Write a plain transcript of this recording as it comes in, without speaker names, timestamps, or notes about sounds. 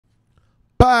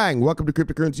Bang! Welcome to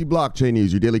Cryptocurrency Blockchain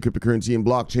News, your daily cryptocurrency and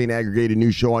blockchain aggregated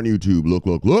news show on YouTube. Look,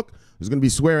 look, look. There's going to be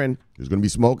swearing. There's going to be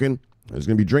smoking. There's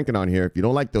going to be drinking on here. If you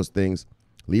don't like those things,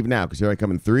 leave now, because here I come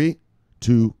in 3,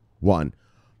 2, 1.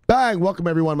 Bang! Welcome,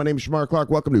 everyone. My name is Shamar Clark.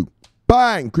 Welcome to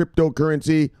Bang!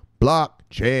 Cryptocurrency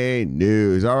Blockchain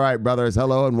News. All right, brothers.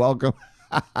 Hello and welcome.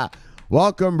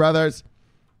 Welcome, brothers.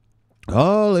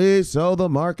 Holy, so the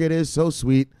market is so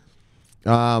sweet.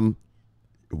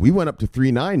 We went up to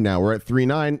 3.9 now. We're at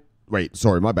 3.9. Wait,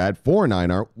 sorry, my bad.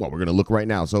 4.9. Well, we're going to look right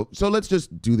now. So let's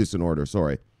just do this in order.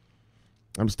 Sorry.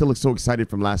 I'm still so excited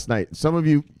from last night. Some of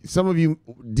you,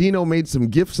 Dino made some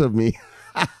gifts of me.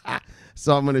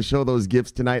 So I'm going to show those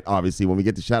gifts tonight, obviously, when we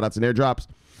get to shout-outs and airdrops.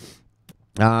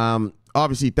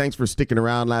 Obviously, thanks for sticking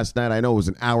around last night. I know it was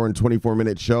an hour and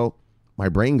 24-minute show. My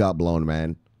brain got blown,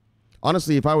 man.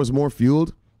 Honestly, if I was more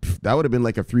fueled, that would have been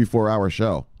like a 3-4 hour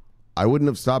show. I wouldn't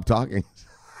have stopped talking.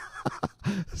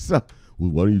 So,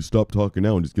 well, why don't you stop talking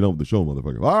now and just get on with the show,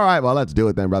 motherfucker? All right, well, let's do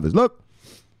it then, brothers. Look,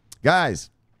 guys,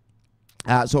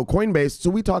 so Coinbase, so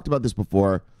we talked about this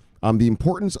before, the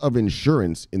importance of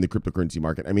insurance in the cryptocurrency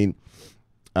market. I mean,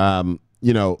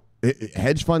 you know,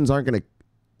 hedge funds aren't going to,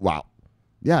 wow.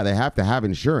 Yeah, they have to have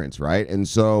insurance, right? And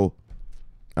so,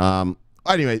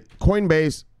 anyway,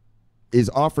 Coinbase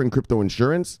is offering crypto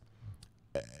insurance.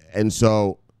 And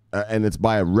so, and it's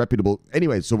by a reputable,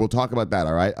 anyway, so we'll talk about that,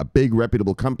 all right? A big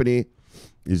reputable company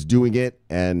is doing it,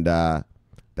 and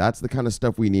that's the kind of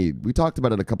stuff we need. We talked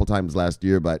about it a couple times last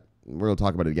year, but we're going to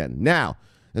talk about it again now.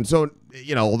 And so,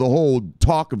 you know, the whole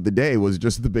talk of the day was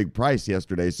just the big price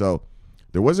yesterday, so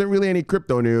there wasn't really any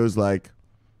crypto news, like,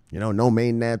 you know, no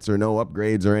mainnets or no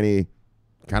upgrades or any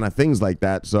kind of things like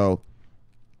that. So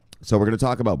we're going to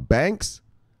talk about banks,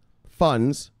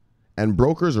 funds, and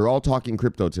brokers are all talking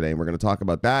crypto today, and we're going to talk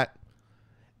about that.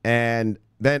 And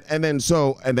then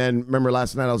remember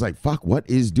last night I was like, fuck, what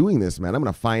is doing this, man? I'm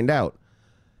going to find out.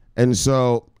 And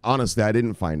so honestly, I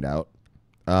didn't find out.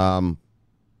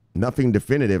 Nothing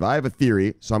definitive. I have a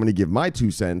theory, so I'm going to give my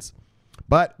 2 cents.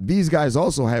 But these guys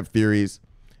also have theories.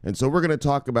 And so we're going to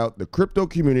talk about the crypto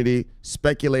community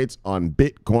speculates on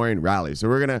Bitcoin rally. So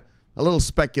we're going to a little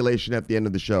speculation at the end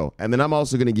of the show. And then I'm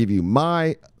also going to give you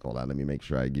my, hold on, let me make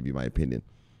sure I give you my opinion.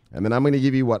 And then I'm going to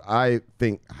give you what I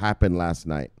think happened last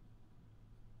night.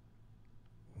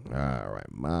 All right,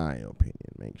 my opinion.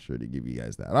 Make sure to give you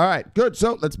guys that. All right, good.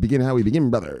 So let's begin how we begin,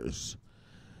 brothers.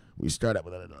 We start out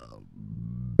with a little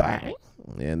bang.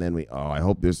 And then I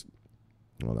hope this,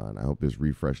 hold on. I hope this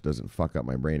refresh doesn't fuck up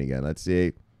my brain again. Let's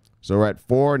see. So we're at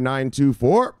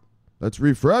 4924. Let's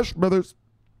refresh, brothers.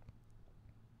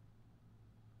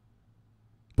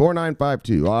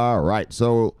 4952. All right.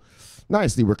 So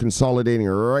nicely, we're consolidating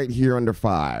right here under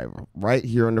 5. Right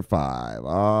here under 5.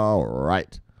 All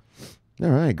right. All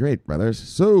right. Great, brothers.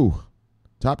 So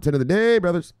top 10 of the day,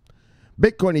 brothers.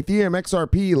 Bitcoin, Ethereum,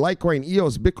 XRP, Litecoin,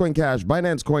 EOS, Bitcoin Cash,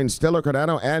 Binance Coin, Stellar,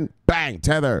 Cardano, and bang,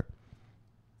 Tether.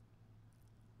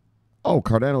 Oh,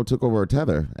 Cardano took over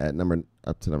Tether at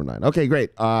up to number 9. Okay, great.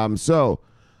 So,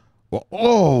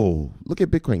 oh, look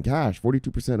at Bitcoin Cash,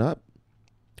 42% up.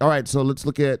 All right, so let's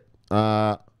look at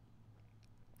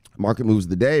market moves of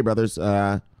the day, brothers.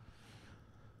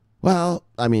 Well,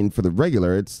 I mean, for the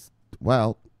regular, it's,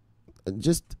 well,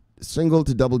 just single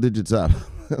to double digits up.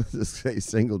 Let's just say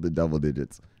single to double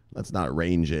digits. Let's not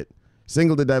range it.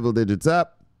 Single to double digits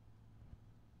up.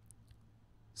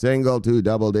 Single to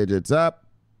double digits up.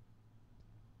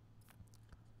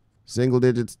 Single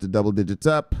digits to double digits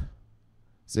up.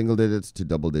 Single digits to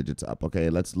double digits up. Okay,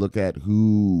 let's look at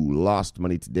who lost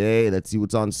money today. Let's see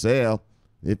what's on sale,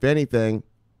 if anything.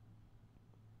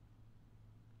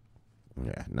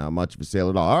 Yeah, not much of a sale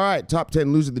at all. All right, top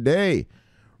 10 loser of the day.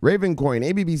 Raven Coin,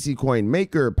 ABBC Coin,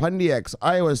 Maker, PundiX,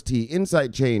 IOST,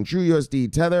 Insight Chain,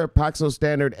 TrueUSD, Tether, Paxos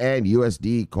Standard, and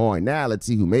USD Coin. Now, let's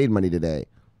see who made money today.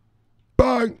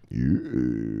 Bang!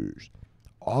 Yes.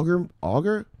 Augur?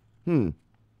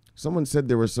 Someone said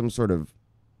there was some sort of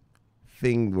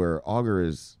thing where Augur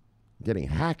is getting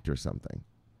hacked or something.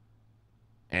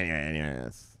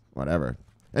 Anyways, whatever.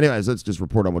 Anyways, let's just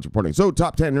report on what's reporting. So,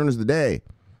 top 10 earners of the day.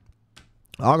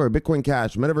 Augur, Bitcoin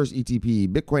Cash, Metaverse ETP,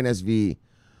 Bitcoin SV,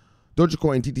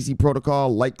 Dogecoin, TTC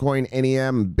Protocol, Litecoin,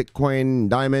 NEM, Bitcoin,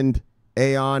 Diamond,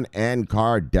 Aeon, and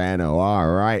Cardano. All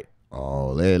right.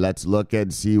 Oh, let's look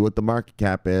and see what the market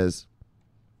cap is.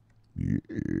 Yes,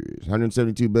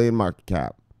 172 billion market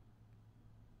cap.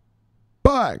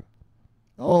 Bang!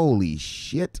 Holy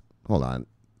shit. Hold on.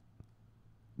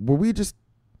 Were we just...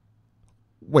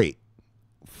 Wait.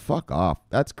 Fuck off.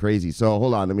 That's crazy. So,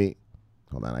 hold on.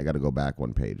 Hold on. I got to go back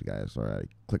one page, guys. Sorry, I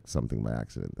clicked something by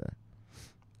accident there.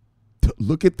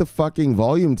 Look at the fucking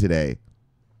volume today.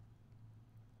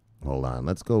 Hold on.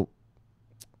 Let's go.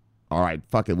 All right.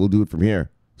 Fuck it. We'll do it from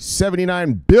here.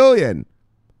 79 billion.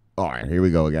 All right. Here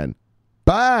we go again.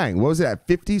 Bang. What was it at?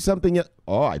 50 something?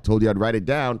 Oh, I told you I'd write it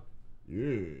down.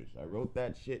 Yes. I wrote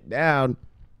that shit down.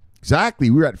 Exactly.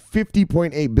 We were at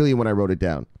 50.8 billion when I wrote it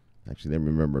down. Actually, then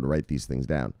remember to write these things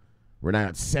down. We're now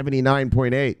at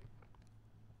 79.8.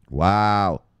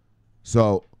 Wow.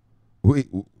 So,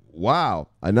 wow.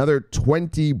 Another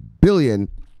 20 billion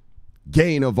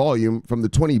gain of volume from the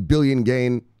 20 billion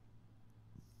gain,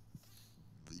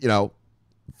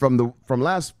 from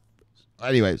last,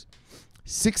 anyways, a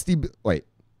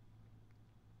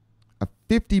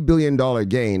 $50 billion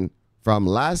gain from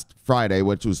last Friday,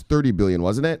 which was 30 billion,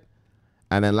 wasn't it?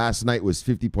 And then last night was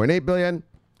 50.8 billion.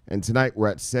 And tonight we're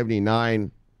at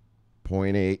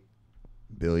 $79.8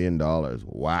 billion.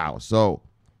 Wow. So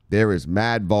there is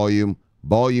mad volume.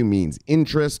 Volume means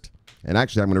interest. And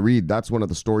actually, I'm going to read, that's one of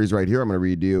the stories right here. I'm going to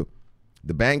read to you.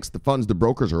 The banks, the funds, the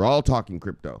brokers are all talking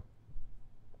crypto.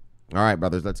 All right,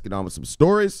 brothers, let's get on with some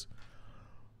stories.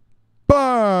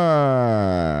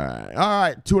 Bye. All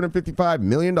right, $255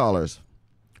 million.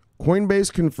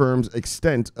 Coinbase confirms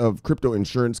extent of crypto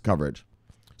insurance coverage.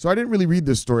 So I didn't really read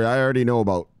this story. I already know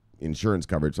about insurance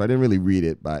coverage, so I didn't really read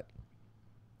it. But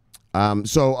I'll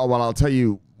tell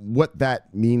you what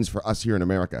that means for us here in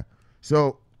America.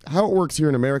 So how it works here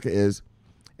in America is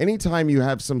anytime you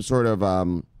have some sort of,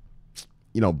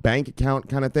 bank account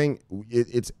kind of thing,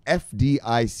 it's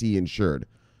FDIC insured.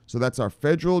 So that's our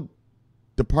Federal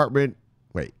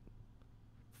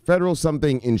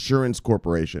something insurance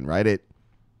corporation, right?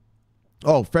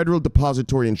 Federal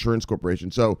Depository Insurance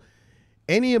Corporation. So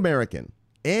any American,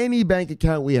 any bank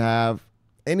account we have,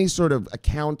 any sort of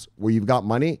account where you've got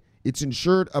money, it's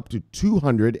insured up to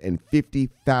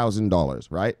 $250,000,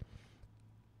 right?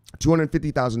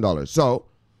 $250,000. So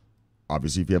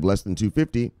obviously if you have less than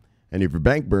 250 and if your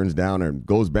bank burns down or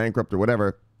goes bankrupt or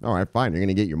whatever, all right, fine, you're going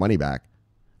to get your money back.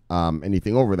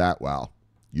 Anything over that, well,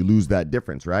 you lose that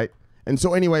difference, right? And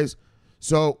so anyways,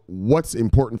 what's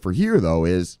important for here though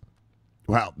is,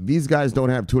 well, these guys don't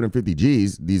have 250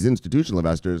 G's, these institutional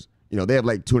investors, they have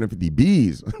like 250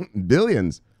 B's,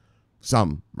 billions.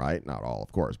 Some, right? Not all,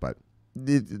 of course, but,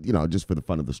 just for the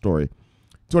fun of the story.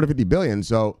 250 billion,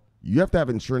 so you have to have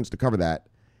insurance to cover that.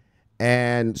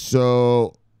 And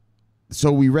so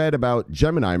we read about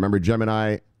Gemini. Remember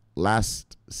Gemini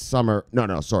last summer?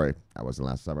 No, sorry. That wasn't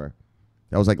last summer.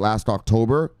 That was like last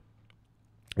October.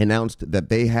 Announced that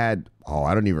they had,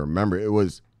 I don't even remember.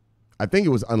 I think it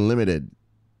was unlimited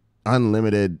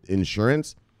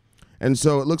insurance. And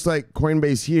so it looks like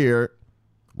Coinbase here,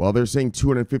 well, they're saying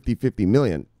 255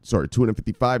 million.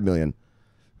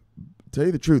 Tell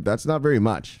you the truth, that's not very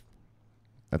much.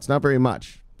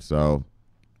 So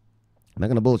I'm not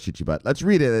going to bullshit you, but let's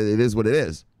read it. It is what it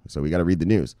is. So we got to read the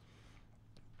news.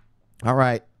 All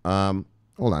right. Hold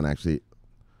on, actually.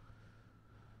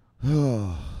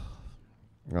 Hold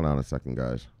on a second,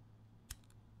 guys.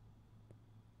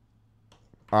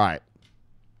 All right.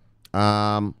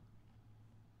 All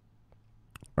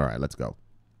right, let's go.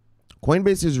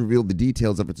 Coinbase has revealed the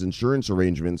details of its insurance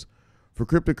arrangements for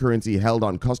cryptocurrency held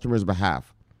on customers'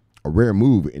 behalf, a rare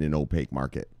move in an opaque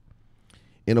market.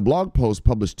 In a blog post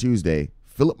published Tuesday,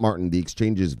 Philip Martin, the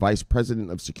exchange's vice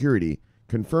president of security,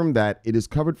 confirmed that it is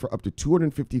covered for up to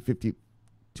 250.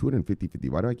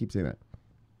 Why do I keep saying that?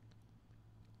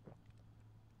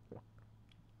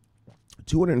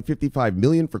 255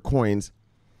 million for coins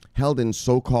held in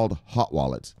so-called hot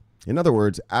wallets. In other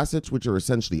words, assets which are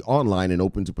essentially online and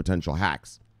open to potential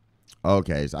hacks.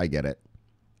 Okay, so I get it.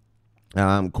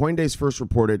 CoinDesk first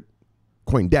reported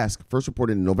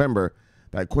in November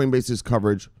that Coinbase's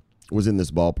coverage was in this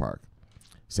ballpark.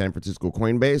 San Francisco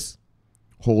Coinbase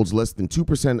holds less than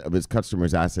 2% of its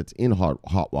customers' assets in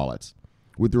hot wallets,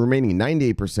 with the remaining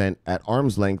 98% at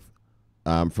arm's length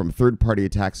from third-party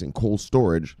attacks in cold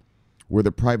storage, where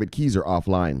the private keys are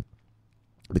offline,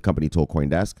 the company told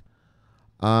CoinDesk.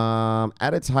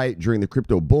 At its height during the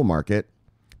crypto bull market,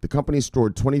 the company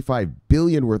stored 25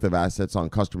 billion worth of assets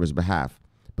on customers' behalf,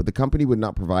 but the company would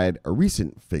not provide a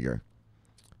recent figure.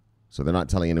 So they're not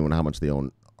telling anyone how much they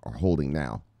are holding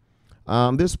now.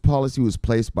 This policy was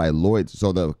placed by Lloyd's.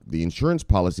 So the insurance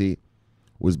policy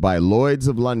was by Lloyd's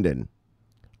of London,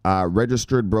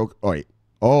 registered broker.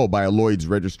 By a Lloyd's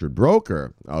registered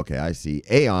broker. Okay, I see.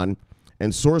 Aon,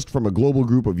 and sourced from a global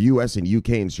group of U.S. and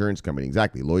U.K. insurance companies.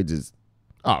 Exactly. Lloyd's is.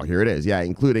 Oh, here it is. Yeah,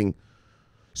 including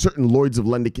certain Lloyd's of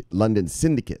London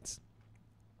syndicates.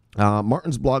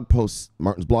 Martin's blog post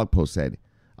said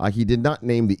he did not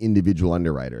name the individual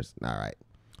underwriters. All right.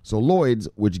 So Lloyd's,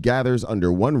 which gathers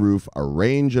under one roof a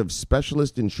range of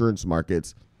specialist insurance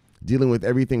markets, dealing with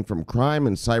everything from crime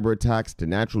and cyber attacks to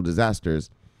natural disasters,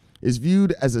 is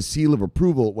viewed as a seal of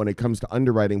approval when it comes to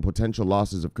underwriting potential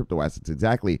losses of crypto assets.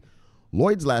 Exactly.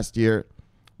 Lloyd's last year,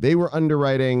 they were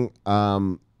underwriting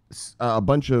a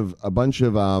bunch of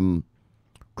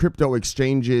crypto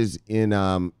exchanges in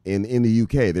the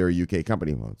UK. They're a UK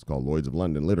company. Well, it's called Lloyd's of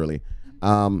London, literally.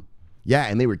 Yeah,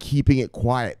 and they were keeping it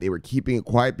quiet. They were keeping it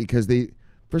quiet because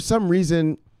for some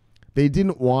reason, they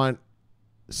didn't want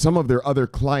some of their other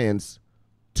clients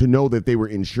to know that they were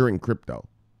insuring cryptocurrencies,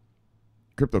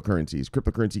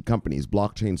 cryptocurrency companies,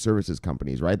 blockchain services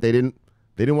companies, right? They didn't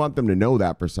want them to know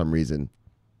that for some reason.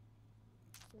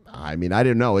 I mean, I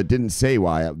didn't know. It didn't say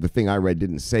why. The thing I read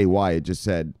didn't say why. It just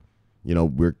said,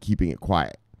 we're keeping it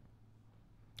quiet.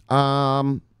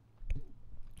 All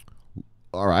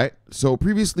right. So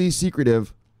previously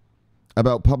secretive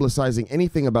about publicizing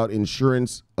anything about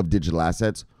insurance of digital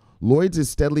assets, Lloyd's is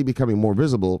steadily becoming more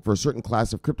visible for a certain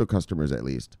class of crypto customers, at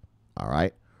least. All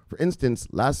right. For instance,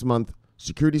 last month,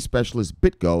 security specialist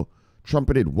BitGo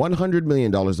trumpeted $100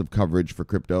 million of coverage for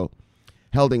crypto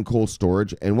held in cold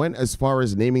storage and went as far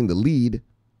as naming the lead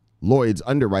Lloyd's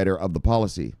underwriter of the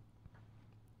policy.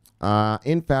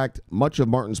 In fact, much of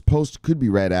Martin's post could be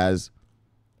read as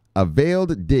a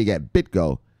veiled dig at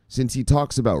BitGo, since he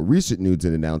talks about recent news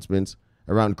and announcements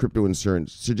around crypto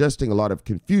insurance, suggesting a lot of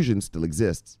confusion still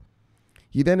exists.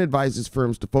 He then advises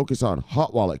firms to focus on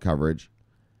hot wallet coverage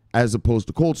as opposed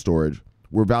to cold storage,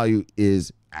 where value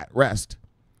is at rest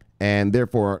and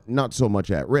therefore not so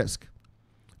much at risk.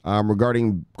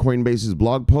 Regarding Coinbase's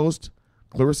blog post,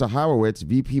 Clarissa Howowitz,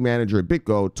 VP manager at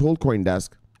BitGo, told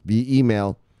CoinDesk via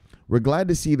email, "We're glad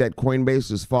to see that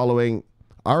Coinbase is following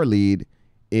our lead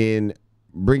in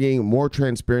bringing more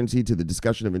transparency to the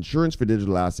discussion of insurance for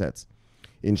digital assets.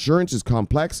 Insurance is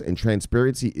complex and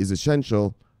transparency is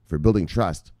essential for building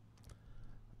trust."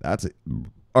 That's it.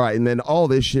 All right, and then all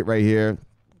this shit right here,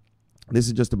 this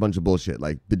is just a bunch of bullshit,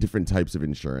 like the different types of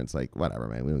insurance. Like, whatever,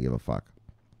 man. We don't give a fuck.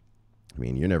 I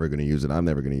mean, you're never going to use it. I'm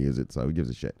never going to use it, so who gives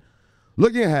a shit?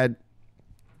 Looking ahead,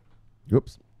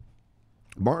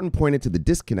 Martin pointed to the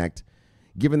disconnect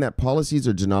given that policies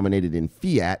are denominated in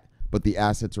fiat, but the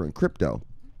assets are in crypto.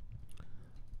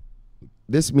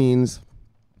 This means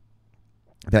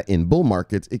that in bull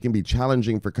markets, it can be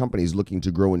challenging for companies looking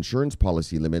to grow insurance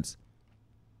policy limits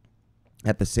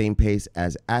at the same pace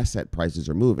as asset prices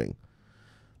are moving.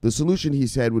 The solution, he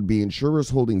said, would be insurers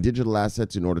holding digital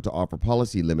assets in order to offer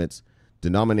policy limits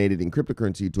denominated in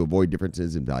cryptocurrency to avoid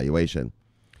differences in valuation.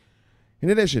 In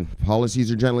addition,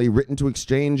 policies are generally written to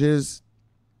exchanges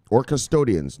or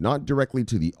custodians, not directly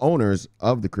to the owners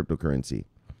of the cryptocurrency.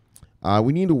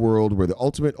 We need a world where the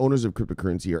ultimate owners of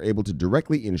cryptocurrency are able to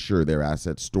directly insure their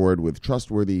assets stored with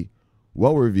trustworthy,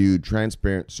 well-reviewed,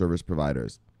 transparent service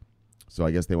providers. So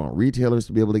I guess they want retailers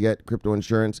to be able to get crypto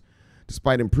insurance.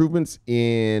 Despite improvements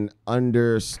in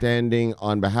understanding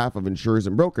on behalf of insurers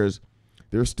and brokers,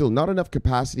 there is still not enough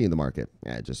capacity in the market.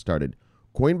 Yeah, it just started.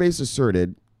 Coinbase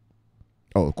asserted,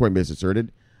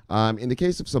 in the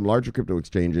case of some larger crypto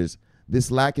exchanges, this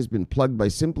lack has been plugged by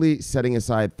simply setting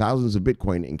aside thousands of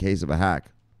Bitcoin in case of a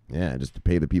hack. Yeah, just to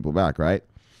pay the people back, right?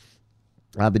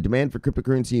 The demand for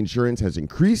cryptocurrency insurance has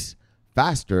increased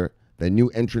faster than new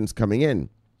entrants coming in,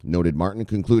 noted Martin,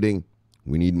 concluding,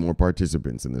 "We need more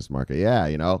participants in this market."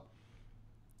 Yeah,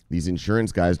 these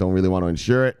insurance guys don't really want to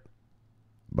insure it,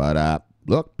 but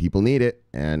look, people need it,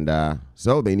 and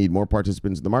so they need more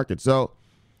participants in the market. So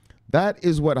that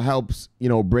is what helps,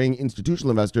 bring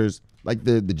institutional investors like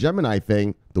the Gemini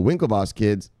thing, the Winklevoss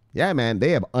kids. Yeah, man,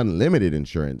 they have unlimited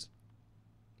insurance.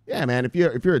 Yeah, man, if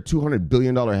you're a $200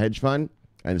 billion hedge fund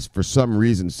and it's for some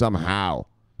reason, somehow,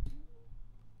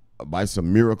 by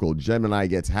some miracle, Gemini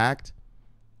gets hacked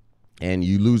and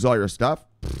you lose all your stuff,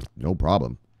 no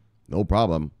problem. No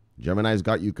problem. Gemini's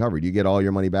got you covered. You get all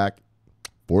your money back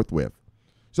forthwith.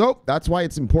 So that's why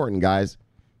it's important, guys.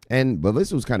 But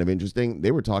this was kind of interesting.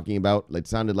 They were talking about, it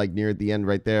sounded like near at the end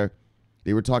right there,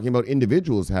 they were talking about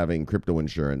individuals having crypto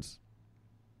insurance.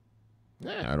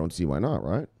 Yeah, I don't see why not,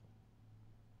 right?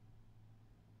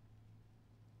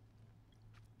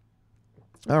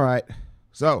 All right.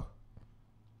 So,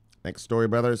 next story,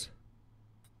 brothers.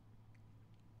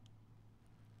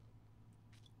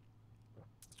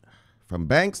 From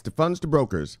banks to funds to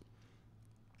brokers,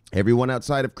 everyone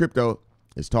outside of crypto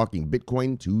is talking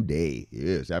Bitcoin today.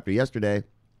 Yes, after yesterday.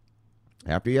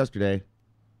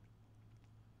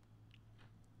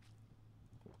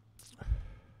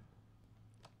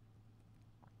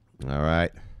 All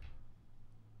right.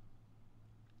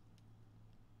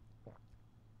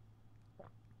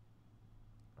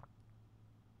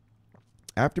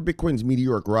 After Bitcoin's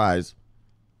meteoric rise,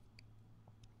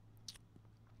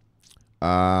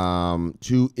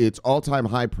 to its all-time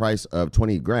high price of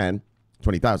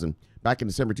 20,000 back in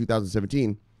December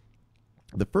 2017,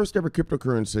 the first ever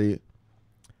cryptocurrency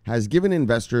has given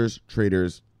investors,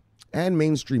 traders, and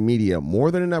mainstream media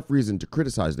more than enough reason to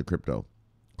criticize the crypto,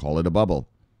 call it a bubble,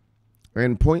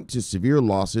 and point to severe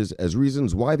losses as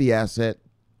reasons why the asset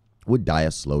would die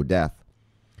a slow death.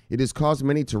 It has caused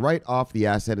many to write off the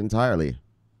asset entirely.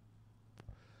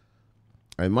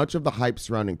 And much of the hype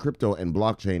surrounding crypto and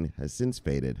blockchain has since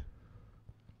faded.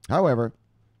 However,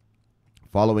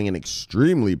 following an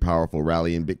extremely powerful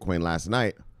rally in Bitcoin last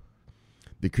night,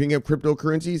 the king of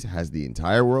cryptocurrencies has the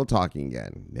entire world talking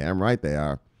again. Damn right they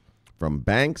are. From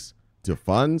banks to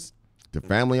funds to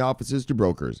family offices to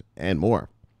brokers and more.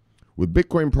 With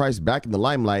Bitcoin price back in the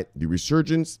limelight, the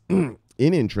resurgence in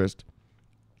interest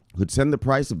could send the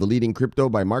price of the leading crypto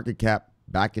by market cap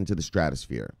back into the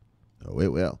stratosphere. Oh, it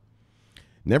will.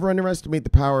 Never underestimate the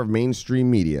power of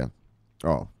mainstream media.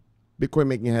 Oh, Bitcoin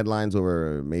making headlines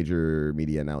over major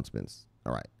media announcements.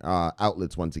 All right.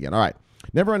 Outlets once again. All right.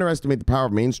 Never underestimate the power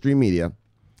of mainstream media.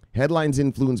 Headlines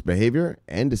influence behavior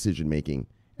and decision making,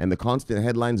 and the constant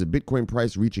headlines of Bitcoin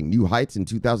price reaching new heights in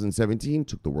 2017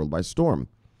 took the world by storm.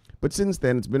 But since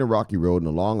then, it's been a rocky road and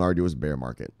a long, arduous bear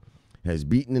market. It has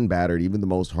beaten and battered even the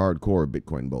most hardcore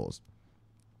Bitcoin bulls.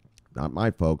 Not my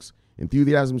folks.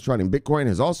 Enthusiasm surrounding Bitcoin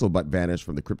has also but vanished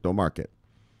from the crypto market.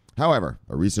 However,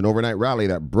 a recent overnight rally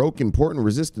that broke important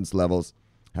resistance levels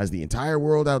has the entire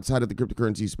world outside of the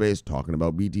cryptocurrency space talking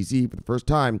about BTC for the first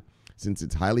time since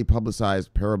its highly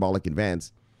publicized parabolic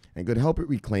advance, and could help it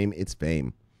reclaim its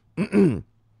fame. Yeah,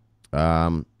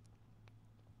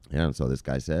 so this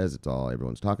guy says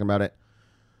everyone's talking about it.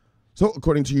 So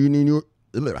according to New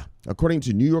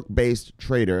York-based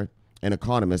trader and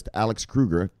economist Alex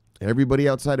Kruger, everybody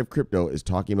outside of crypto is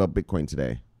talking about Bitcoin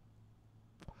today.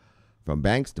 From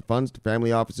banks to funds to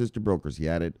family offices to brokers, he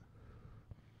added.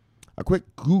 A quick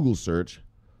Google search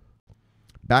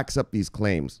backs up these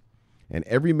claims, and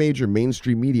every major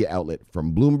mainstream media outlet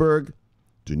from Bloomberg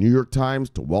to New York Times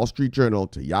to Wall Street Journal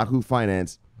to Yahoo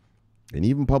Finance and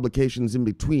even publications in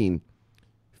between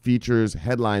features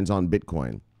headlines on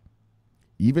Bitcoin.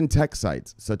 Even tech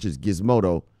sites such as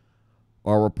Gizmodo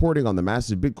are reporting on the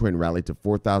massive Bitcoin rally to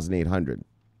 4,800.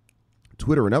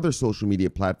 Twitter and other social media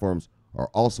platforms are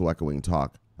also echoing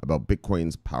talk about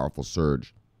Bitcoin's powerful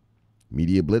surge.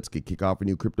 Media blitz could kick off a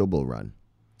new crypto bull run.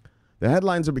 The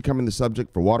headlines are becoming the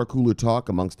subject for water cooler talk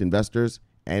amongst investors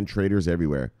and traders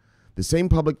everywhere. The same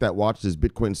public that watched as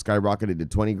Bitcoin skyrocketed to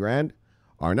 20 grand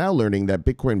are now learning that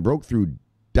Bitcoin broke through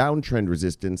downtrend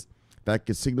resistance that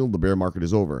could signal the bear market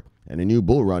is over and a new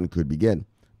bull run could begin.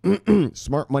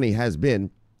 Smart money has been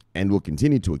and will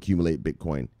continue to accumulate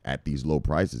Bitcoin at these low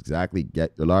prices. Exactly.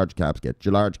 Get your large caps. Get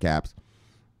your large caps.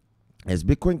 As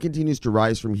Bitcoin continues to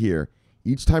rise from here,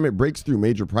 each time it breaks through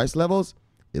major price levels,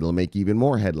 it'll make even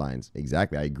more headlines.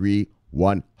 Exactly. I agree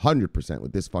 100%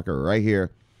 with this fucker right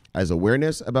here, as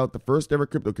awareness about the first ever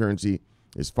cryptocurrency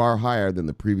is far higher than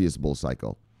the previous bull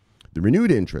cycle. The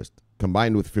renewed interest,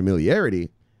 combined with familiarity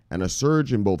and a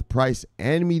surge in both price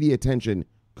and media attention,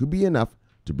 could be enough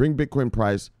to bring Bitcoin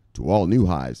price to all new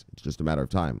highs. It's just a matter of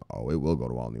time. Oh, it will go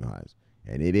to all new highs.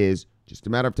 And it is just a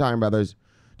matter of time, brothers.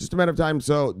 Just a matter of time.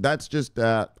 So that's just,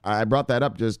 I brought that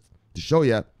up just to show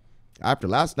you, after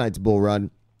last night's bull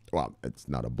run, well, it's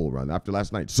not a bull run. After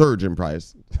last night's surge in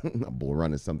price, a bull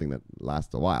run is something that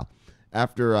lasts a while.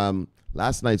 After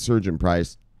last night's surge in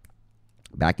price,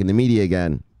 back in the media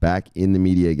again,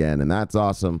 and that's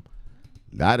awesome.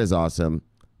 That is awesome.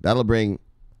 That'll bring,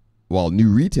 well, new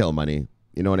retail money.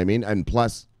 You know what I mean? And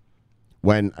plus,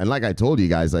 and like I told you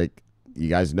guys, like, you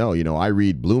guys know, I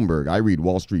read Bloomberg, I read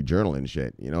Wall Street Journal and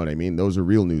shit. You know what I mean? Those are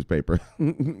real newspaper,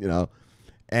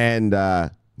 and,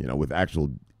 with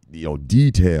actual,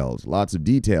 details, lots of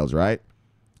details, right?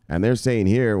 And they're saying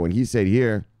here, when he said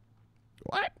here,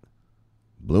 what?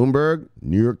 Bloomberg,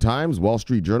 New York Times, Wall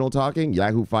Street Journal talking,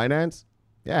 Yahoo Finance?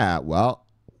 Yeah, well,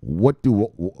 what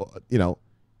do,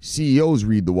 CEOs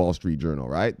read the Wall Street Journal,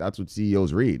 right? That's what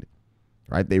CEOs read,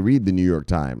 right? They read the New York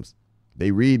Times. They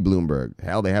read Bloomberg.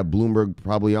 Hell, they have Bloomberg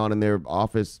probably on in their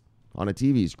office on a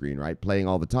TV screen, right? Playing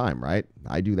all the time, right?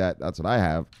 I do that. That's what I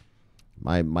have.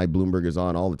 My Bloomberg is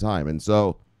on all the time. And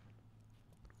so,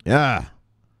 yeah.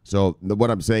 So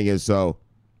what I'm saying is, so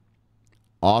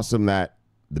awesome that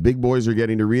the big boys are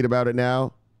getting to read about it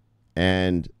now.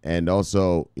 And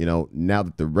also, now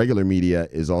that the regular media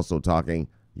is also talking,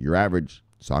 your average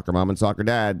soccer mom and soccer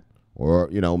dad, or,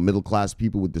 middle-class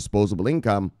people with disposable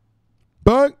income,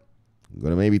 but I'm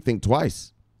going to maybe think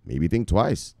twice.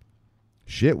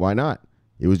 Shit, why not?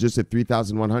 It was just at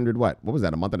 3,100, what was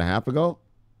that, a month and a half ago?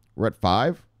 We're at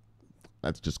 5.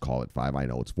 let's just call it 5. I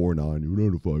know it's 4.9.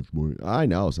 You're not a 5 more. I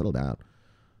know. Settle down.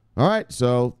 All right.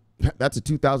 So that's a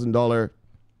 $2,000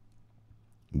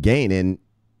 gain in,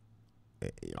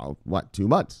 2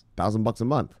 months? $1,000 a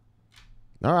month.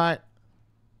 All right.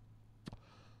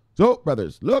 So,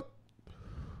 brothers, look.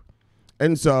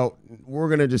 And so we're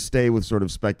going to just stay with sort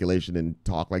of speculation and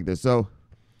talk like this. So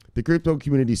the crypto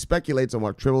community speculates on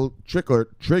what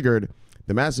triggered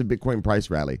the massive Bitcoin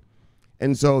price rally.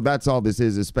 And so that's all this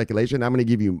is speculation. I'm going to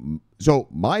give you, so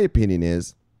my opinion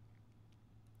is,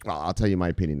 I'll tell you my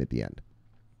opinion at the end.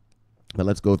 But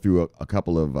let's go through a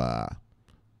couple of,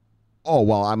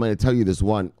 I'm going to tell you this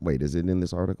one. Wait, is it in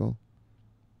this article?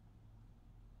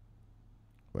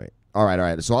 Wait. All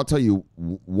right. So I'll tell you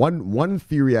one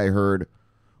theory I heard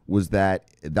was that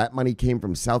money came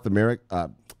from South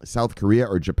Korea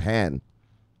or Japan,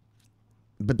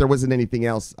 but there wasn't anything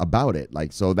else about it.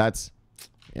 Like, so that's,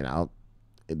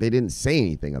 they didn't say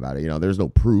anything about it. There's no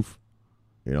proof,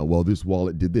 well, this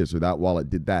wallet did this or that wallet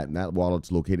did that and that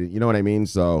wallet's located. You know what I mean?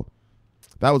 So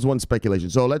that was one speculation.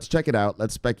 So let's check it out.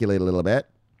 Let's speculate a little bit.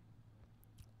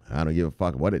 I don't give a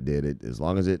fuck what it did. As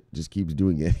long as it just keeps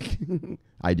doing it.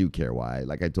 I do care why.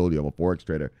 Like I told you, I'm a Forex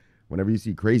trader. Whenever you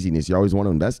see craziness, you always want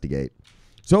to investigate.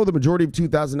 So the majority of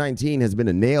 2019 has been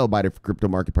a nail biter for crypto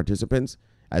market participants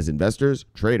as investors,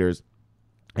 traders,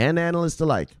 and analysts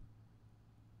alike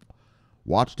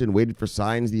watched and waited for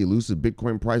signs the elusive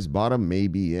Bitcoin price bottom may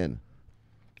be in.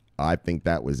 I think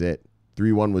that was it.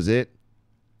 3-1 was it.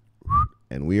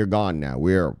 And we are gone now.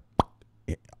 We're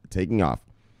taking off.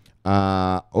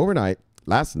 Overnight,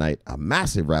 last night, a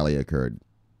massive rally occurred.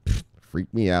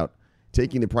 Freaked me out.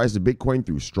 Taking the price of Bitcoin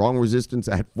through strong resistance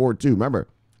at 4.2.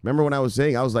 Remember when I was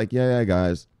saying, I was like, yeah,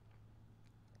 guys.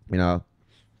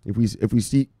 If we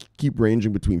keep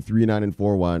ranging between 3.9 and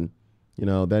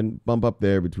 4.1, then bump up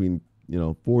there between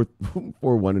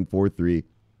 4.1 and 4.3.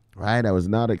 Right?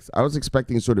 I was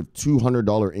expecting sort of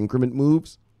 $200 increment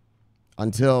moves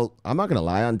until, I'm not gonna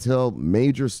lie, until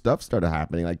major stuff started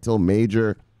happening, like till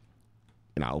major,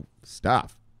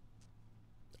 stuff.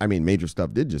 I mean, major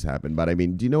stuff did just happen, but I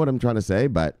mean, do you know what I'm trying to say?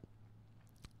 But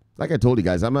like I told you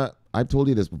guys, I've told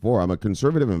you this before, I'm a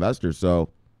conservative investor, so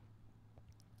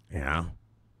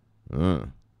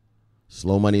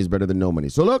slow money is better than no money.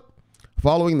 So look,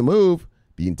 following the move,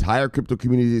 the entire crypto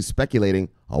community is speculating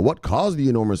on what caused the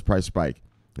enormous price spike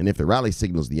and if the rally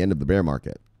signals the end of the bear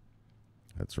market.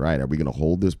 That's right. Are we going to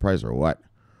hold this price or what?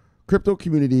 Crypto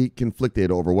community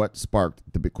conflicted over what sparked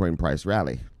the Bitcoin price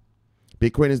rally.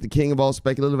 Bitcoin is the king of all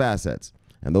speculative assets,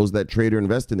 and those that trade or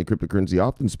invest in the cryptocurrency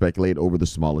often speculate over the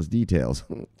smallest details.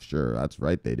 Sure, that's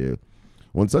right, they do.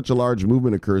 When such a large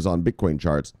movement occurs on Bitcoin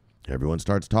charts, everyone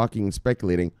starts talking and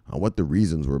speculating on what the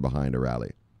reasons were behind a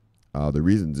rally. The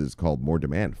reasons is called more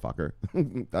demand, fucker.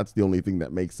 That's the only thing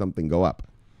that makes something go up.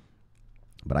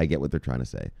 But I get what they're trying to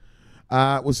say.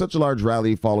 With such a large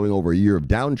rally following over a year of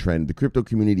downtrend, the crypto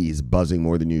community is buzzing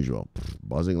more than usual.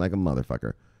 Buzzing like a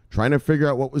motherfucker. Trying to figure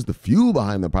out what was the fuel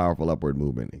behind the powerful upward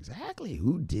movement. Exactly.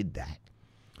 Who did that?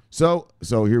 So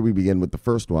here we begin with the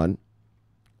first one.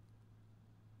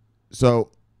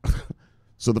 So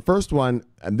the first one,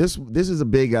 and this is a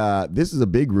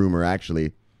big rumor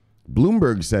actually.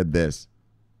 Bloomberg said this,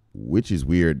 which is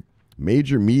weird.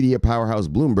 Major media powerhouse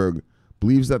Bloomberg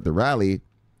believes that the rally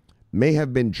may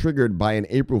have been triggered by an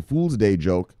April Fool's Day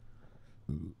joke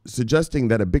suggesting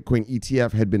that a Bitcoin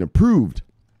ETF had been approved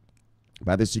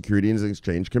by the Securities and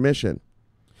Exchange Commission.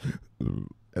 And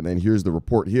then here's the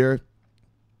report here.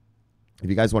 If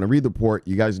you guys want to read the report,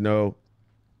 you guys know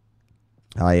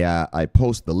I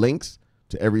post the links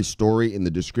to every story in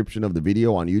the description of the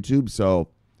video on YouTube, so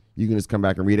you can just come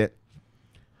back and read it.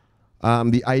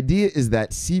 The idea is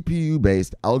that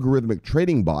CPU-based algorithmic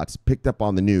trading bots picked up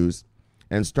on the news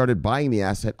and started buying the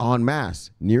asset en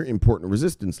masse near important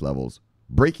resistance levels,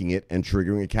 breaking it and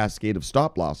triggering a cascade of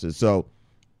stop losses. So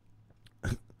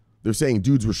they're saying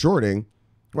dudes were shorting,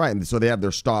 right? And so they have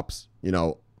their stops,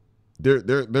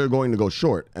 they're going to go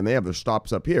short and they have their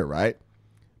stops up here, right?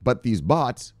 But these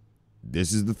bots,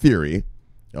 this is the theory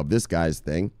of this guy's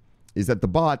thing, is that the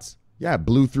bots,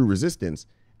 blew through resistance.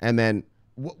 And then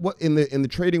what in the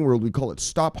trading world, we call it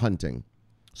stop hunting.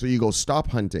 So you go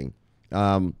stop hunting.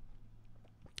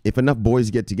 If enough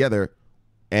boys get together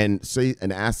and say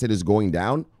an asset is going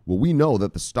down, well, we know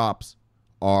that the stops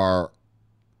are,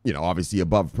 obviously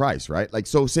above price, right? Like,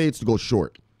 so say it's to go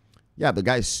short. Yeah, the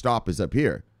guy's stop is up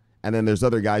here. And then there's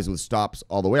other guys with stops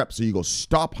all the way up. So you go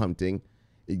stop hunting,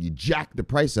 you jack the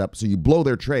price up, so you blow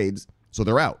their trades, so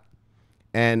they're out.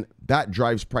 And that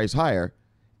drives price higher.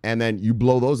 And then you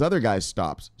blow those other guys'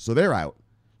 stops, so they're out.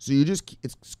 So you just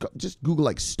Google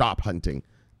like stop hunting.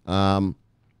 And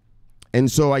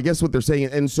so I guess what they're saying,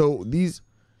 and so these,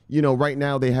 right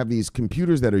now they have these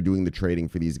computers that are doing the trading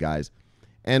for these guys.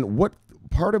 And what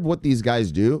part of what these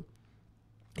guys do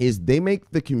is they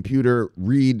make the computer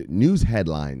read news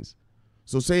headlines.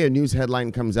 So say a news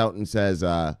headline comes out and says,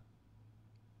 I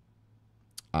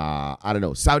don't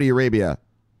know, Saudi Arabia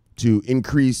to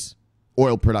increase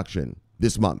oil production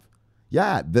this month.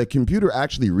 Yeah, the computer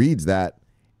actually reads that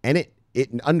and it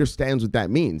understands what that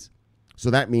means. So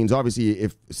that means obviously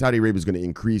if Saudi Arabia is going to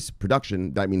increase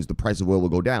production, that means the price of oil will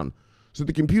go down. So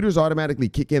the computers automatically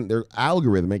kick in their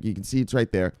algorithmic, you can see it's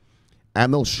right there,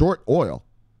 and they'll short oil.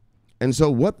 And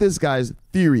so what this guy's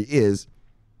theory is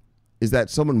that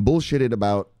someone bullshitted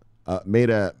about, made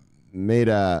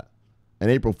an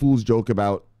April Fool's joke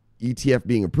about ETF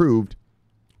being approved,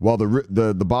 while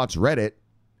the bots read it,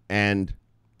 and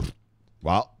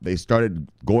well, they started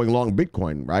going long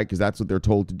Bitcoin, right? Because that's what they're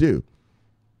told to do.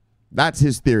 That's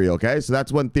his theory, okay? So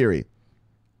that's one theory.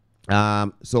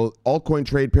 So altcoin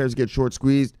trade pairs get short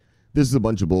squeezed. This is a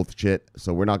bunch of bullshit,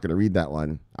 so we're not going to read that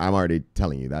one. I'm already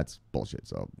telling you that's bullshit,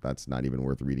 so that's not even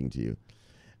worth reading to you.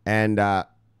 And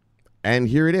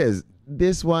here it is.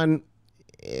 This one,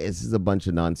 this is a bunch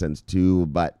of nonsense too,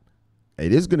 but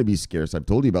it is going to be scarce. I've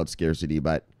told you about scarcity,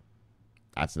 but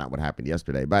that's not what happened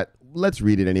yesterday. But let's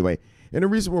read it anyway. In a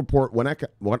recent report,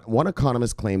 one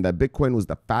economist claimed that Bitcoin was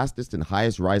the fastest and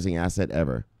highest rising asset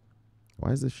ever.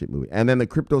 Why is this shit moving? And then the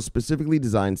crypto specifically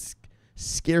designed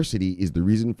scarcity is the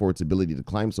reason for its ability to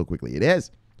climb so quickly. It is.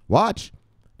 Watch.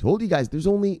 Told you guys, there's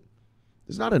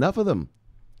not enough of them.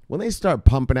 When they start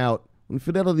pumping out, when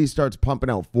Fidelity starts pumping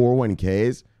out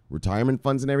 401ks, retirement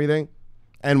funds and everything,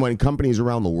 and when companies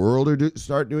around the world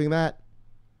start doing that,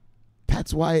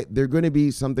 that's why they're going to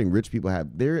be something rich people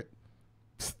have. They're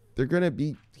going to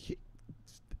be,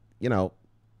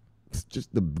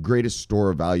 just the greatest store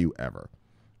of value ever.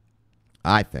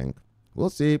 I think. We'll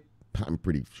see. I'm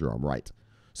pretty sure I'm right.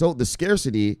 So the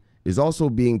scarcity is also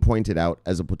being pointed out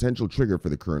as a potential trigger for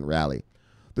the current rally.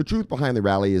 The truth behind the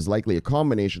rally is likely a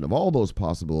combination of all those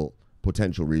possible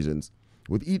potential reasons,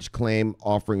 with each claim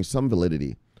offering some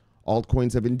validity.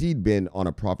 Altcoins have indeed been on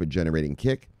a profit-generating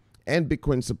kick, and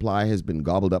Bitcoin supply has been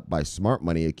gobbled up by smart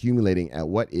money accumulating at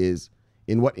what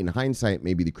in hindsight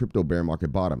may be the crypto bear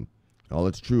market bottom. Well,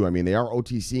 it's true. I mean, they are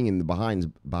OTCing in the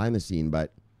behind the scene,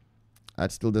 but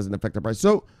that still doesn't affect the price.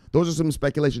 So those are some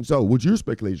speculation. So what's your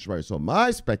speculation, right? So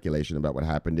my speculation about what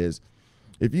happened is,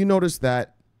 if you notice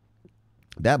that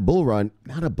bull run,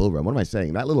 not a bull run, what am I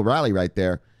saying? That little rally right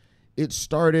there, it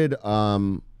started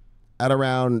at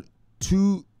around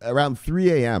 3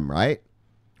 a.m., right?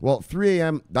 Well, 3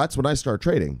 a.m., that's when I start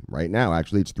trading. Right now,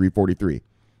 actually, it's 3:43.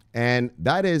 And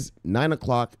that is 9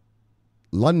 o'clock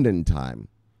London time.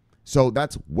 So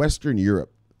that's Western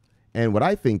Europe. And what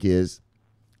I think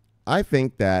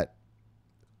that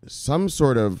some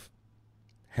sort of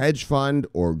hedge fund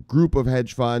or group of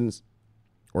hedge funds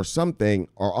or something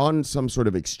are on some sort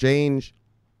of exchange,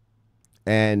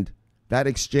 and that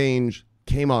exchange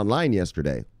came online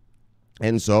yesterday.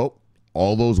 And so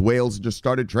all those whales just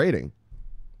started trading,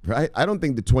 right? I don't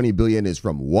think the 20 billion is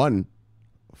from one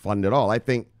fund at all. I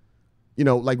think,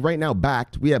 like right now,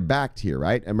 we have Backed here,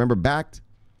 right? And remember, Backed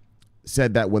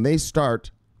said that when they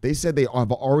start, they said they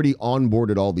have already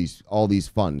onboarded all these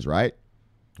funds, right?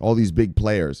 All these big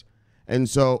players. And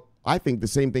so I think the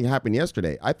same thing happened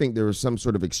yesterday. I think there was some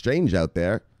sort of exchange out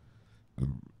there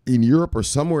in Europe or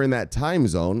somewhere in that time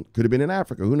zone. Could have been in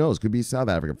Africa. Who knows? Could be South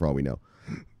Africa for all we know.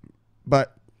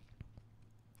 But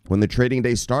when the trading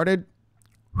day started,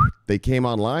 they came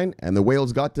online and the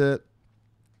whales got to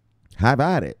have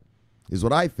at it, is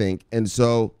what I think. And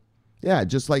so, yeah,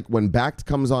 just like when Backed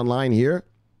comes online here,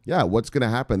 yeah, what's going to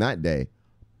happen that day?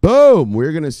 Boom,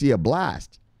 we're going to see a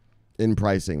blast in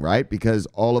pricing, right? Because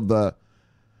all of the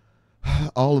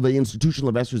institutional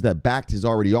investors that Backed has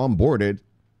already onboarded,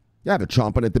 yeah, they're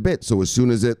chomping at the bit. So as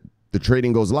soon as the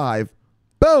trading goes live,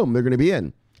 boom, they're going to be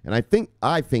in. And I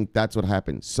think that's what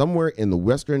happened. Somewhere in the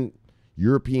Western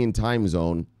European time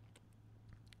zone,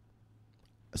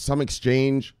 some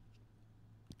exchange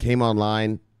came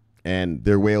online and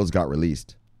their whales got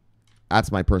released.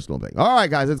 That's my personal thing. All right,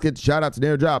 guys, let's get shout outs and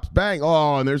airdrops. Bang.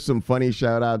 Oh, and there's some funny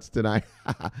shout outs tonight.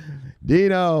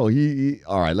 Dino, he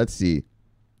all right, let's see.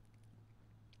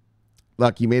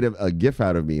 Look, he made a gif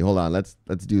out of me. Hold on, let's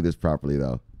do this properly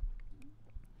though.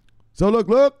 So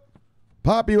look.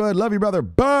 Poppywood, love you, brother.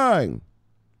 Bang.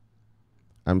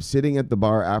 I'm sitting at the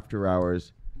bar after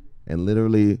hours and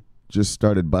literally just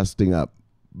started busting up.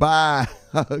 Bye.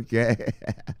 Okay.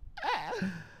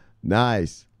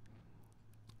 Nice.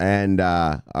 And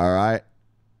all right.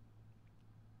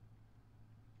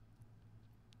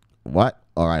 What?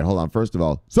 All right, hold on. First of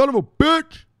all, son of a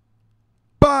bitch.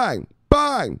 Bang,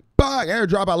 bang, bang.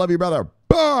 Airdrop, I love you, brother.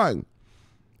 Bang.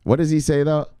 What does he say,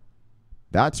 though?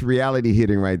 That's reality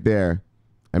hitting right there.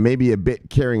 And maybe a bit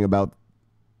caring about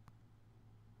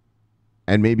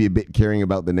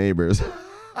the neighbors.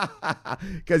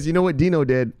 Because you know what Dino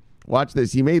did? Watch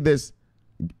this. He made this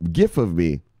GIF of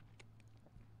me.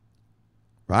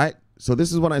 Right? So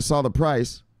this is when I saw the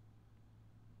price.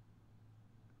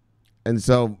 And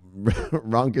so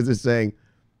Ronkus is saying,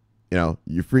 you know,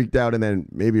 you freaked out and then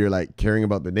maybe you're like caring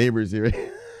about the neighbors here.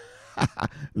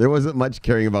 There wasn't much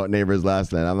caring about neighbors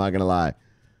last night. I'm not going to lie.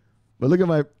 But look at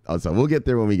my... Oh, so we'll get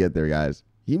there when we get there, guys.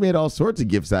 He made all sorts of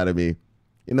GIFs out of me.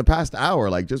 In the past hour,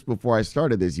 like just before I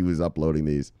started this, he was uploading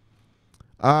these.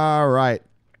 All right.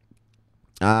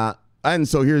 And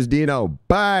so here's Dino.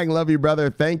 Bang, love you, brother.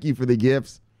 Thank you for the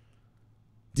gifts.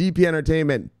 DP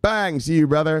Entertainment. Bang, see you,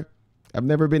 brother. I've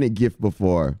never been a gift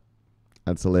before.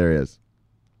 That's hilarious.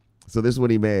 So this is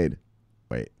what he made.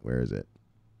 Wait, where is it?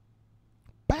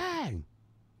 Bang.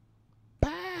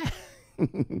 Bang.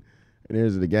 And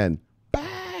here's it again.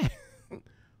 Bang.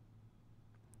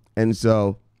 And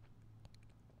so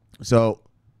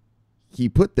he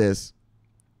put this,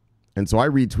 and so I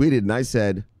retweeted, and I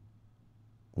said,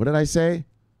 what did I say?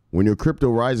 When your crypto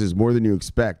rises more than you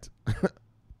expect,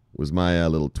 was my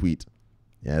little tweet.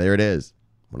 Yeah, there it is.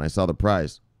 When I saw the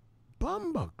price.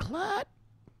 Bumbleclut.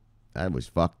 That was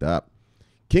fucked up.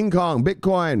 King Kong,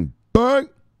 Bitcoin. Bang.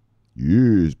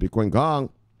 Yes, Bitcoin Kong.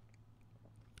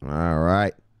 All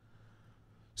right.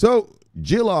 So,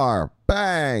 Gillar.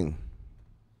 Bang.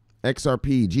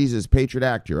 XRP, Jesus, Patriot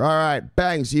Actor. All right,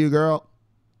 bang, see you, girl.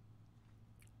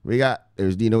 We got,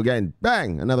 there's Dino again.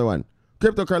 Bang, another one.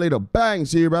 Crypto Carlito, bang,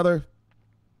 see you, brother.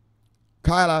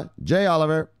 Kyla, J.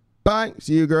 Oliver, bang,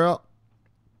 see you, girl.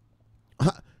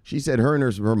 She said her and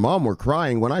her mom were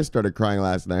crying when I started crying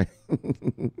last night.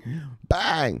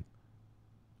 Bang.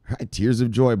 All right, tears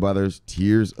of joy, brothers,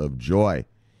 tears of joy.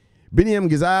 Biniam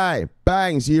Gazai,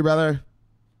 bang, see you, brother.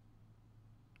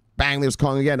 Bang, there's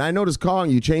Kong again. I noticed,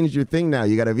 Kong, you changed your thing now.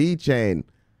 You got a V-chain.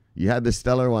 You had the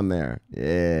stellar one there.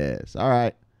 Yes. All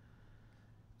right.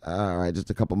 All right, just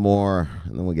a couple more,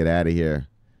 and then we'll get out of here.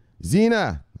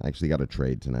 Xena. I actually got a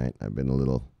trade tonight. I've been a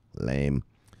little lame.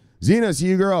 Xena, see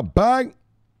you, girl. Bang.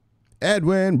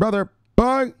 Edwin, brother.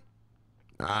 Bang.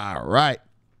 All right.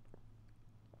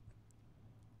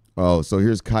 Oh, so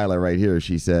here's Kyla right here.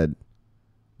 She said,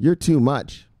 you're too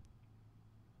much.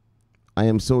 I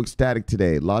am so ecstatic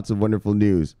today. Lots of wonderful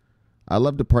news. I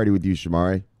love to party with you,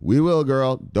 Shamari. We will,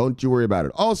 girl. Don't you worry about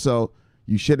it. Also,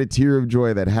 you shed a tear of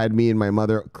joy that had me and my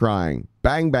mother crying.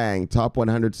 Bang, bang. Top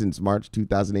 100 since March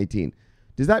 2018.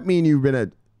 Does that mean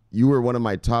you were one of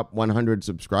my top 100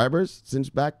 subscribers since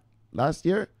back last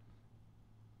year?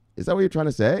 Is that what you're trying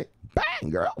to say? Bang,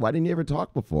 girl. Why didn't you ever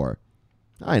talk before?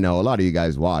 I know a lot of you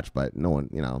guys watch, but no one,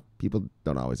 you know, people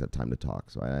don't always have time to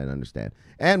talk, so I understand.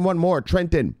 And one more,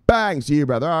 Trenton. Bang, see you,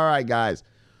 brother. All right, guys.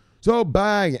 So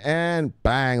bang and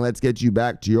bang. Let's get you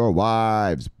back to your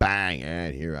wives. Bang,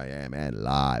 and here I am, and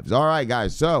lives. All right,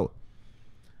 guys. So,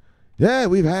 yeah,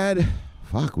 we've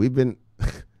been,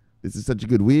 this is such a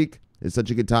good week. It's such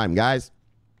a good time, guys.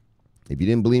 If you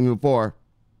didn't believe me before,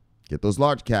 get those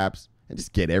large caps and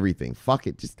just get everything. Fuck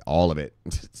it, just all of it.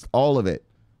 Just all of it.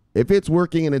 If it's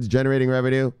working and it's generating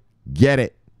revenue, get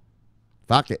it.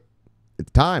 Fuck it. It's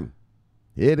time.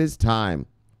 It is time.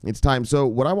 It's time. So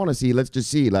what I want to see, let's just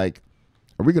see, like,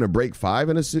 are we going to break 5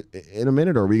 in a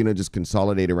minute, or are we going to just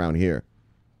consolidate around here?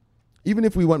 Even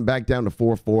if we went back down to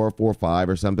 4.4, 4.5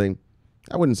 or something,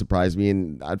 that wouldn't surprise me,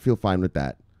 and I'd feel fine with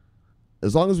that.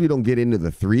 As long as we don't get into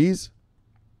the 3s,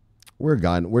 we're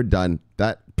gone. We're done.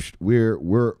 We're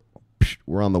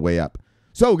on the way up.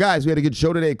 So, guys, we had a good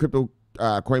show today.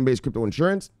 Coinbase crypto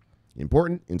insurance.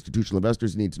 Important. Institutional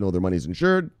investors need to know their money's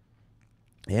insured,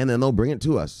 and then they'll bring it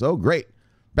to us. So great.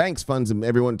 Banks, funds, and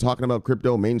everyone talking about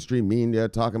crypto. Mainstream media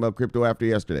talking about crypto after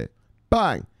yesterday.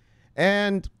 Bang.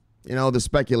 And, you know, the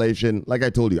speculation, like I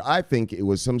told you, I think it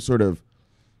was some sort of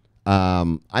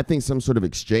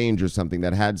exchange or something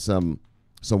that had some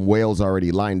whales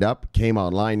already lined up, came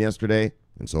online yesterday,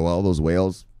 and so all those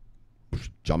whales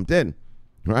jumped in.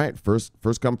 All right, first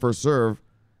come, first serve.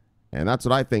 And that's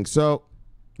what I think. So,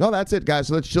 no, that's it, guys.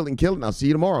 So let's chill and kill it, and I'll see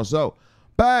you tomorrow. So,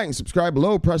 bang, subscribe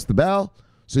below, press the bell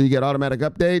so you get automatic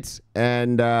updates.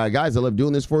 And, guys, I love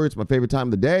doing this for you. It's my favorite time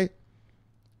of the day.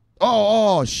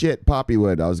 Oh, shit,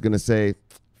 Poppywood. I was going to say,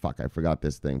 fuck, I forgot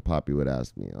this thing. Poppywood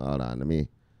asked me. Hold on, let me.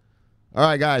 All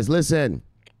right, guys, listen.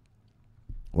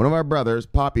 One of our brothers,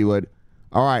 Poppywood.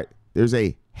 All right, there's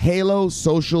a Halo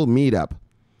social meetup.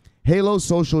 Halo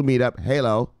social meetup.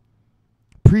 Halo.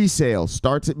 Pre-sale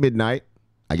starts at midnight.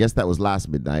 I guess that was last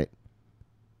midnight.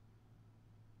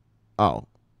 Oh,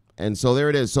 and so there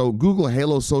it is. So Google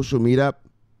Halo Social Meetup.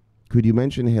 Could you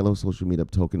mention Halo Social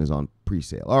Meetup token is on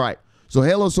pre-sale? All right. So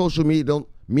Halo Social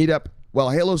Meetup. Well,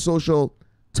 Halo Social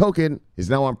token is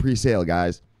now on pre-sale,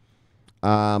 guys.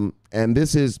 And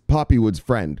this is Poppywood's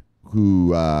friend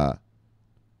who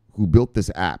built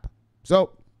this app.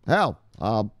 So hell,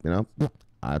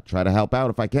 I try to help out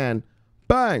if I can.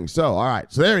 Bang. So all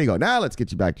right. So there you go. Now let's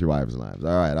get you back to your wives and lives.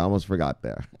 All right. I almost forgot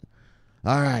there.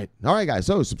 All right, guys.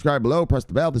 So subscribe below, press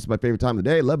the bell. This is my favorite time of the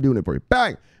day. Love doing it for you.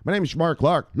 Bang! My name is Shamar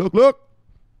Clark. Look.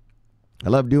 I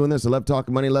love doing this. I love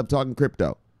talking money. I love talking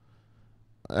crypto.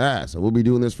 So we'll be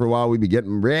doing this for a while. We'll be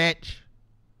getting rich.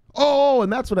 Oh,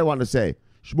 and that's what I wanted to say.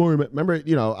 Shamar, remember,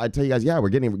 I tell you guys, yeah, you're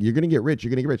going to get rich. You're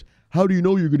going to get rich. How do you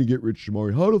know you're going to get rich,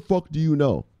 Shamar? How the fuck do you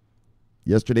know?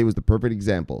 Yesterday was the perfect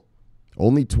example.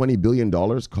 Only $20 billion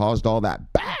caused all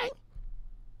that. Bang!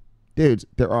 Dudes,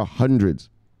 there are hundreds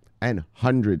and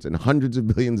hundreds of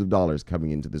billions of dollars coming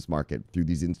into this market through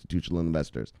these institutional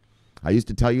investors. I used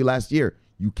to tell you last year,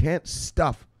 you can't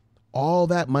stuff all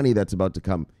that money that's about to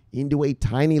come into a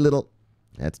tiny little...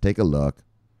 Let's take a look.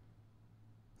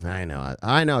 I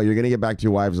know. You're going to get back to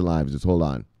your wives and lives. Just hold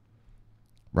on.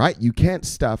 Right? You can't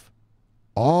stuff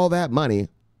all that money,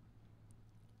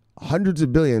 hundreds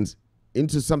of billions,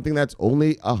 into something that's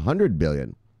only 100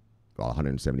 billion. Well,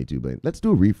 172 billion. Let's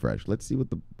do a refresh. Let's see what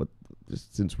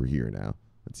just since we're here now,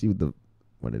 let's see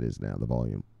what it is now, the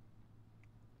volume.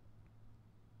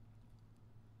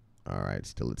 All right,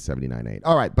 still at 79.8.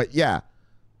 All right, but yeah,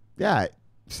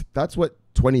 that's what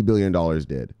 $20 billion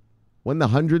did. When the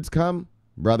hundreds come,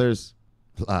 brothers,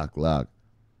 luck.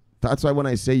 That's why when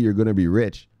I say you're going to be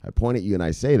rich, I point at you and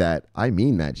I say that, I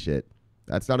mean that shit.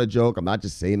 That's not a joke. I'm not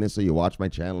just saying this so you watch my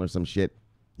channel or some shit.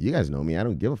 You guys know me. I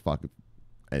don't give a fuck.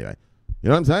 Anyway, you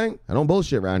know what I'm saying? I don't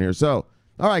bullshit around here. So,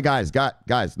 all right, guys,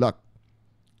 look.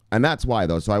 And that's why,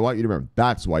 though. So I want you to remember,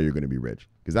 that's why you're going to be rich.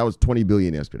 Because that was 20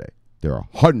 billion yesterday. There are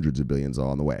hundreds of billions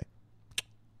on the way.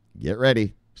 Get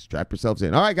ready. Strap yourselves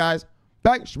in. All right, guys.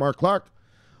 Back, Shamar Clark.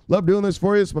 Love doing this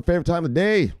for you. It's my favorite time of the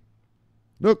day.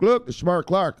 Look, it's Shamar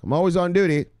Clark. I'm always on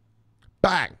duty.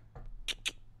 Bang.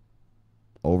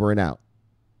 Over and out.